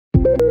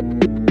Hi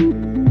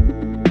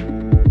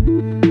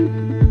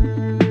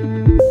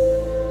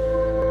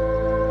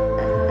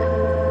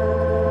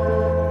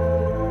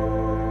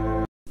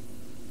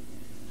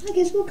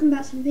guys, welcome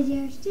back to the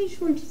video. Today I just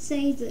wanted to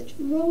say that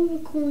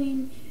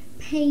rollercoin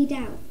paid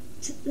out.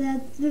 This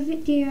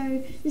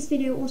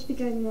video will also be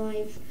going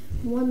live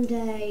one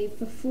day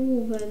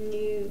before the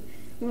new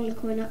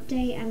rollercoin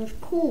update, and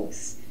of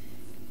course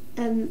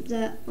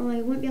that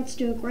I won't be able to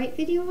do a great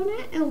video on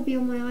it. It will be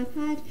on my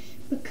iPad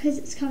because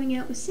it's coming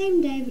out the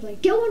same day that I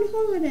go on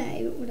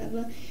holiday, but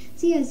whatever.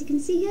 So yeah, as you can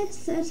see here,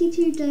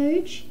 32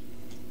 Doge.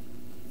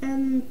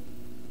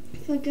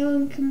 If I go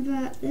and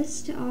convert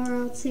this to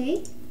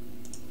RLT,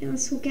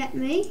 this will get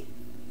me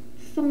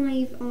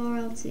 5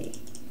 RLT.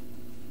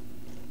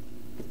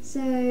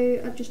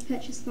 So I've just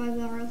purchased 5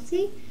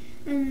 RLT,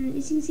 and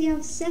as you can see I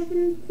have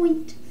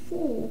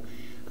 7.4.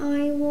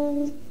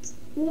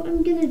 What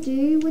I'm gonna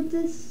do with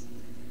this,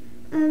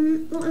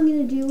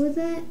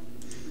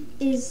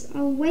 is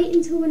I'll wait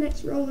until the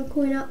next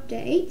rollercoin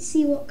update,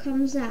 see what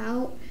comes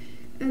out,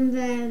 and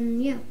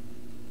then yeah.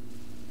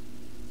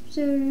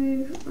 So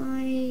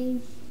I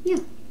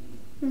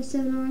have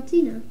 7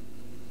 RLT now.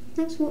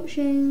 Thanks for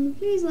watching,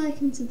 please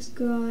like and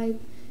subscribe,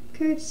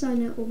 code to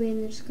sign up will be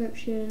in the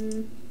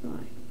description,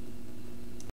 bye.